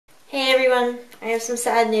everyone, I have some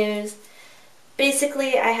sad news.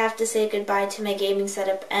 Basically, I have to say goodbye to my gaming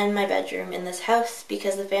setup and my bedroom in this house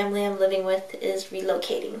because the family I'm living with is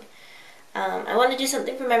relocating. I want to do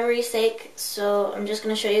something for memory's sake, so I'm just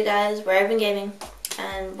going to show you guys where I've been gaming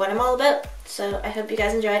and what I'm all about. So I hope you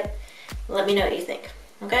guys enjoy it. Let me know what you think,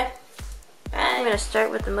 okay? Bye. I'm going to start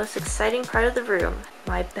with the most exciting part of the room,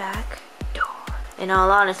 my back door. In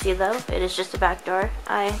all honesty though, it is just a back door.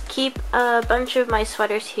 I keep a bunch of my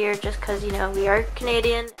sweaters here just because, you know, we are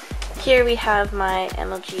Canadian. Here we have my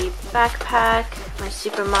MLG backpack, my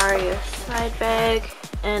Super Mario side bag,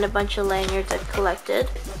 and a bunch of lanyards I've collected.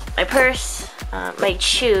 My purse, my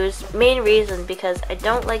shoes, main reason because I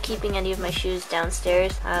don't like keeping any of my shoes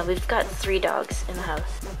downstairs. We've got 3 dogs in the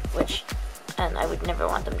house, and I would never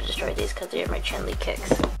want them to destroy these because they're my Chenli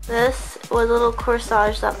kicks. This was a little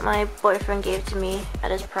corsage that my boyfriend gave to me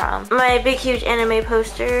at his prom. My big huge anime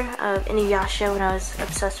poster of Inuyasha when I was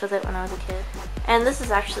obsessed with it when I was a kid. And this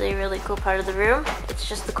is actually a really cool part of the room. It's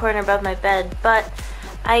just the corner above my bed, but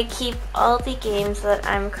I keep all the games that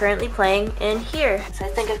I'm currently playing in here. So I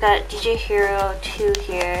think I've got DJ Hero 2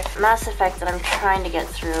 here, Mass Effect that I'm trying to get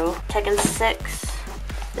through, Tekken 6,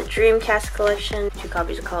 the Dreamcast collection, 2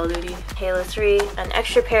 copies of Call of Duty, Halo 3, an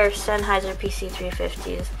extra pair of Sennheiser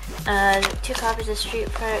PC350s, 2 copies of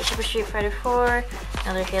Super Street Fighter 4,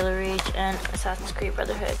 another Halo Reach, and Assassin's Creed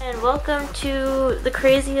Brotherhood. And welcome to the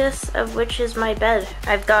craziest of which is my bed.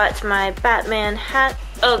 I've got my Batman hat.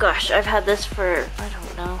 Oh gosh, I've had this for, I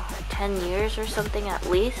don't know, 10 years or something at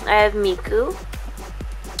least. I have Miku.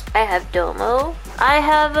 I have Domo. I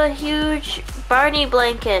have a huge Barney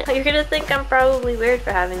blanket. You're gonna think I'm probably weird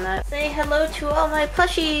for having that. Say hello to all my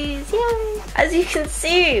plushies, yay! As you can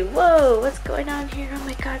see, whoa, what's going on here? Oh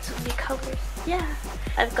my god, so many colors. Yeah.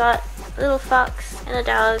 I've got a little fox and a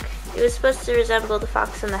dog. It was supposed to resemble the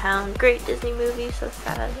Fox and the Hound. Great Disney movie, so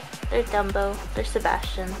sad. They're Dumbo. They're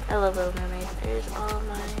Sebastian. I love Little Mermaid. There's all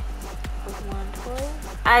my Pokemon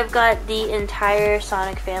toys. I've got the entire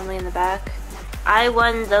Sonic family in the back. I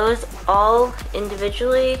won those all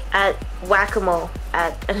individually at Whack-A-Mole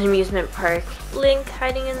at an amusement park. Link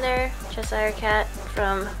hiding in there, Cheshire Cat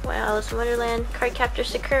from Alice in Wonderland, Cardcaptor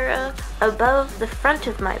Sakura. Above the front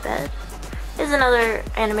of my bed is another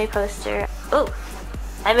anime poster. Oh,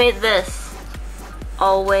 I made this.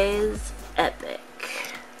 Always epic.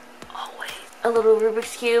 Always. A little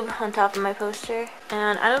Rubik's Cube on top of my poster.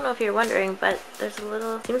 And I don't know if you're wondering, but there's a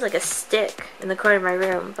little, seems like a stick in the corner of my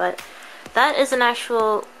room, but that is an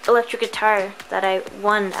actual electric guitar that I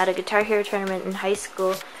won at a Guitar Hero tournament in high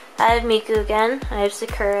school. I have Miku again, I have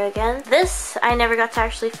Sakura again. This I never got to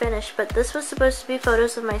actually finish, but this was supposed to be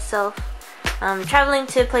photos of myself traveling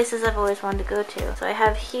to places I've always wanted to go to. So I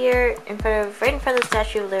have here right in front of the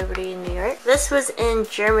Statue of Liberty in New York. This was in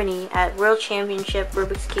Germany at World Championship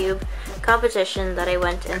Rubik's Cube competition that I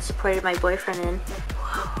went and supported my boyfriend in.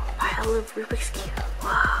 Whoa, pile of Rubik's Cube,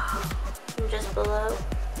 wow. And just below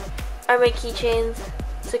are my keychains,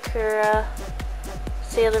 Sakura,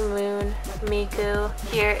 Sailor Moon, Miku.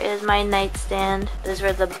 Here is my nightstand. Those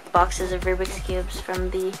were the boxes of Rubik's Cubes from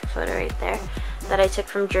the photo right there that I took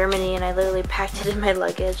from Germany, and I literally packed it in my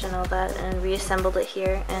luggage and all that and reassembled it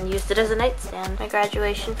here and used it as a nightstand. My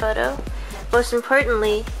graduation photo. Most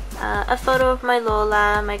importantly, a photo of my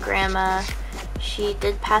Lola, my grandma. She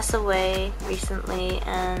did pass away recently,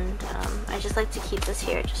 and I just like to keep this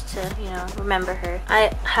here just to, you know, remember her.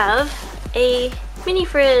 I have a mini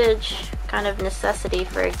fridge, kind of necessity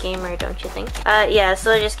for a gamer, don't you think? Yeah,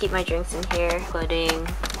 so I just keep my drinks in here, including,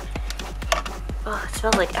 oh, it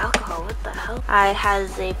smells like alcohol, what the hell? I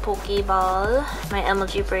has a Pokeball, my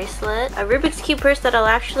MLG bracelet, a Rubik's Cube purse that I'll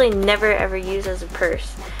actually never ever use as a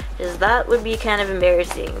purse, because that would be kind of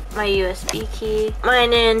embarrassing. My USB key, my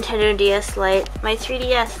Nintendo DS Lite, my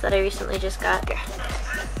 3DS that I recently just got.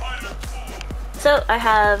 So I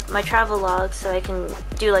have my travel log, so I can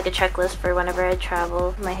do like a checklist for whenever I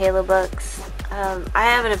travel. My Halo books. I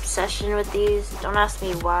have an obsession with these. Don't ask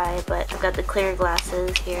me why, but I've got the clear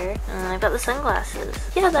glasses here, and I've got the sunglasses.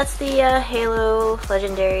 Yeah, that's the Halo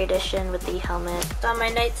Legendary Edition with the helmet. So on my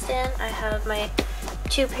nightstand, I have my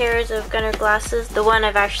 2 pairs of Gunner glasses. The one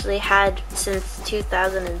I've actually had since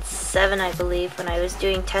 2007, I believe, when I was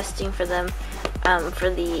doing testing for them for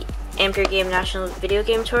the Ampere Game National Video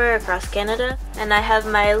Game Tour across Canada. And I have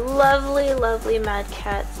my lovely, lovely Mad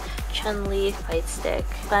Catz Chun-Li fight stick.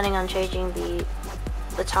 Planning on changing the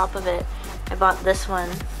top of it. I bought this one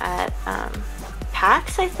at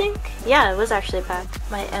PAX, I think? Yeah, it was actually PAX.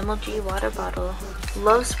 My MLG water bottle.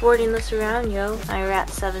 Love sporting this around, yo. My Rat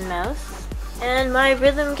 7 mouse. And my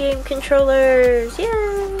rhythm game controllers, yay!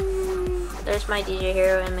 There's my DJ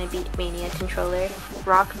Hero and my Beat Mania controller.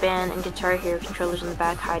 Rock Band and Guitar Hero controllers in the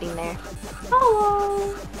back hiding there.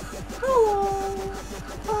 Hello! Hello!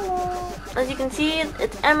 Hello! As you can see,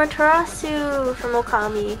 it's Amaterasu from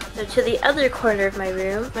Okami. So to the other corner of my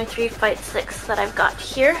room, my 3 fight sticks that I've got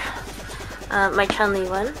here. My Chun-Li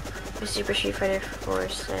one, my Super Street Fighter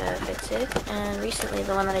Force fight stick, and recently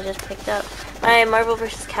the one that I just picked up, my Marvel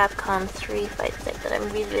vs. Capcom 3 fight stick that I'm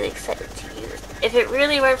really excited to use. If it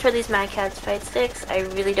really weren't for these Mad Catz fight sticks, I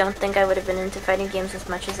really don't think I would have been into fighting games as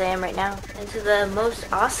much as I am right now. And to the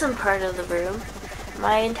most awesome part of the room,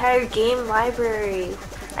 my entire game library.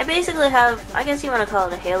 I basically have, I guess you want to call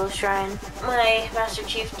it a Halo shrine. My Master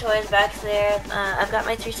Chief toys back there. I've got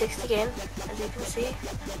my 360 game, as you can see.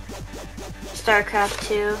 StarCraft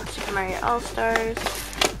 2, Super Mario All-Stars,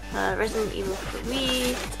 Resident Evil for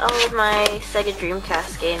Wii. It's all of my Sega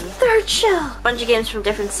Dreamcast games. Third Shell! Bunch of games from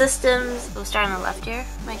different systems. We'll start on the left here.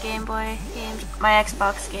 My Game Boy games, my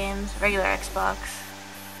Xbox games, regular Xbox.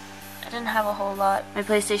 I didn't have a whole lot. My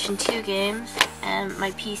PlayStation 2 games, and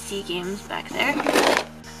my PC games back there.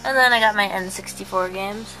 And then I got my N64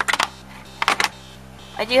 games.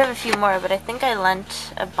 I do have a few more, but I think I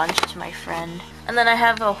lent a bunch to my friend. And then I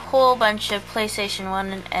have a whole bunch of PlayStation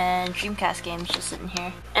 1 and Dreamcast games just sitting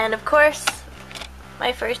here. And of course,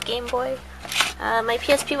 my first Game Boy. My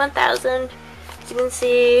PSP 1000. As you can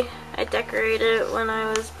see, I decorated it when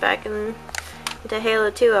I was back into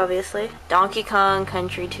Halo 2, obviously. Donkey Kong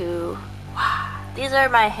Country 2. Wow. These are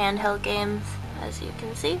my handheld games. As you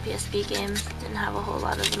can see, PSP games. Didn't have a whole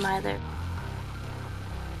lot of them either.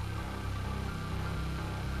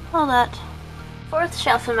 All that. Fourth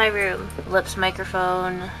shelf in my room. Lips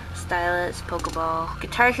microphone, stylus, Pokeball,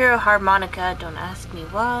 Guitar Hero harmonica, don't ask me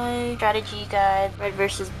why, strategy guide, Red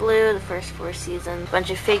vs. Blue, the first 4 seasons, bunch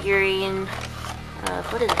of figurine,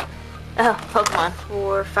 what is it? Oh, Pokemon.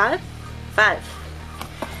 4, 5? 5.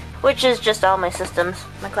 Which is just all my systems.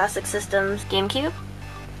 My classic systems, GameCube,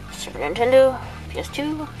 Super Nintendo,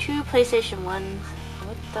 PS2, 2 PlayStation 1s,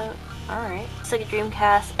 what the, alright, Sega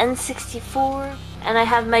Dreamcast, N64, and I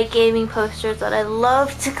have my gaming posters that I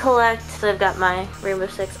love to collect. So I've got my Rainbow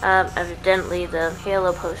Six, evidently the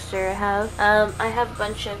Halo poster I have. I have a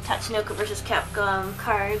bunch of Tatsunoko vs. Capcom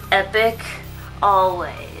cards. Epic,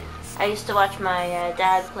 always. I used to watch my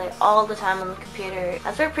dad play all the time on the computer.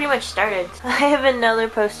 That's where it pretty much started. I have another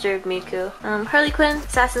poster of Miku. Harley Quinn,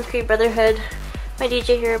 Assassin's Creed Brotherhood, my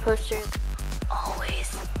DJ Hero poster.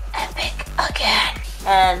 Always epic again.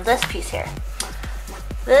 And this piece here.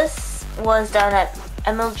 This was done at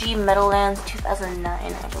MLG Meadowlands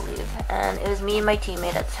 2009, I believe, and it was me and my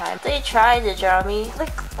teammate at the time. They tried to draw me,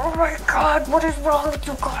 like, oh my god, what is wrong with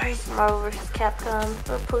you guys? Marvel vs. Capcom,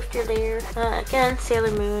 little poster there. Again,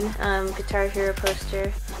 Sailor Moon, Guitar Hero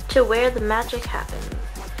poster. To Where the Magic Happens.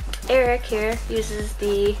 Eric here uses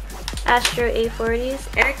the Astro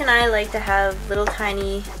A40s. Eric and I like to have little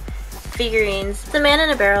tiny figurines. It's a man in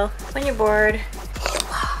a barrel. When you're bored.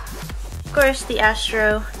 Of course, the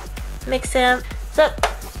Astro mix amp. So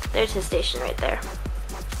there's his station right there.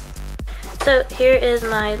 So here is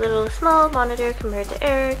my little small monitor compared to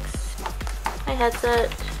Eric's. My headset,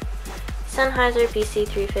 Sennheiser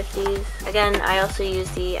PC350s. Again, I also use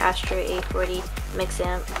the Astro A40 mix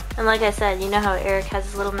amp. And like I said, you know how Eric has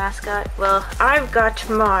his little mascot? Well, I've got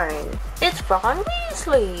mine. It's Ron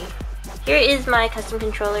Weasley. Here is my custom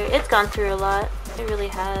controller. It's gone through a lot. It really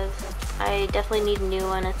has. I definitely need a new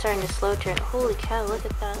one. It's starting to slow turn. Holy cow, look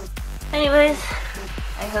at that. Anyways,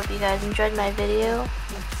 I hope you guys enjoyed my video.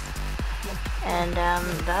 And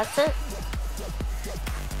that's it.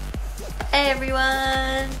 Hey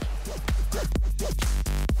everyone!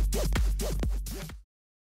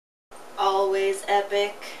 Always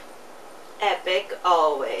epic. Epic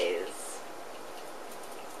always.